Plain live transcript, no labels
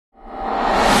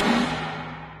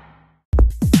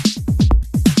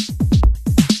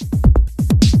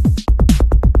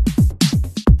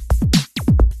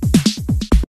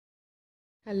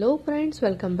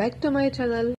Welcome back to my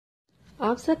channel.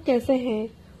 आप सब कैसे हैं?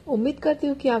 उम्मीद करती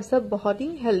हूँ कि आप सब बहुत ही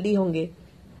हेल्दी होंगे।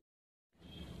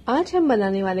 आज हम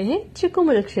बनाने वाले हैं chikoo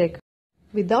milk shake.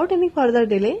 Without any further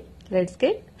delay, let's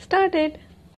get started.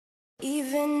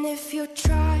 Even if you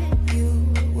tried, you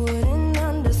wouldn't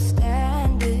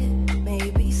understand it.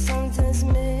 Maybe something's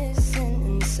missing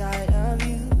inside of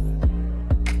you.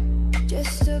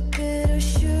 Just a bit of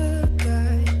sugar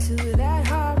to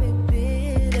that horrid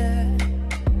bitter.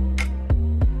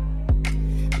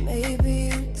 Maybe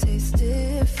you taste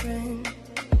different.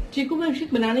 Chikoo milk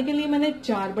shake बनाने के लिए मैंने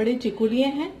 4 बड़े चीकू लिए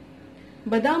हैं।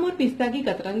 बादाम और पिस्ता की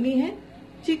कतरन ली है।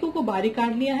 चीकू को बारीक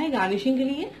काट लिया है गार्निशिंग के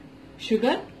लिए।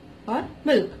 शुगर और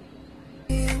milk.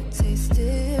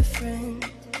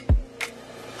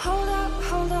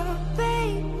 Hold up,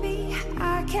 baby.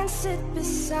 I can sit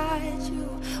beside you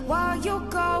while you're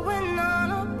going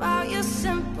on about your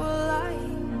simple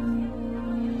life.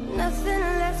 Nothing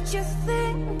left you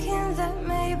thinking that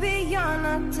maybe you're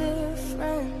not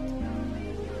different.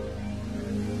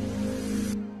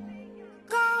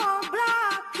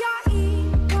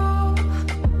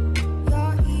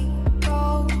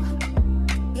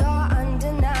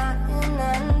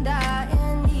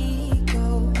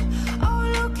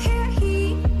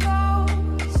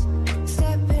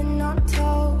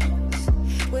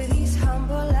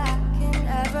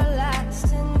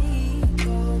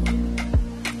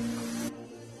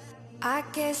 I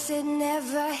guess it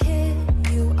never hit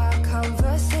you. Our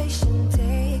conversation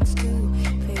takes two,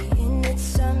 paying it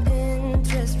some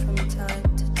interest from time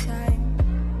to time.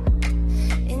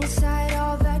 Inside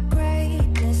all that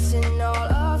greatness and all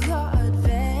of your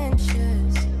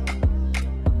adventures,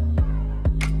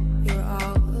 you're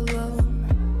all alone.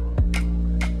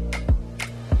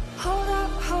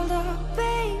 Hold up,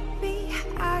 baby.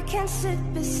 I can sit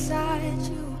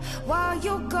beside you while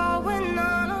you're going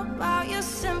on about your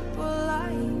simple life.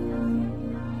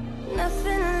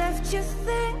 Nothing left you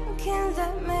thinking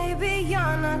that maybe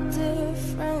you're not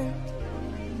different.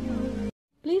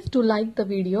 Please do like the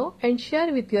video and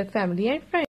share with your family and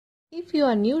friends. If you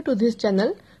are new to this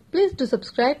channel, please do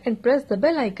subscribe and press the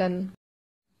bell icon.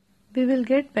 We will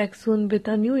get back soon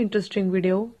with a new interesting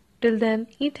video. Till then,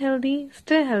 eat healthy,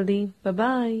 stay healthy.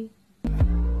 Bye-bye.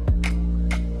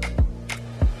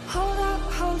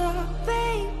 Hold up,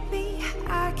 baby.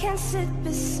 I can sit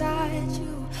beside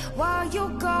you while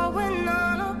you're going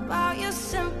on about your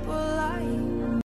simple life.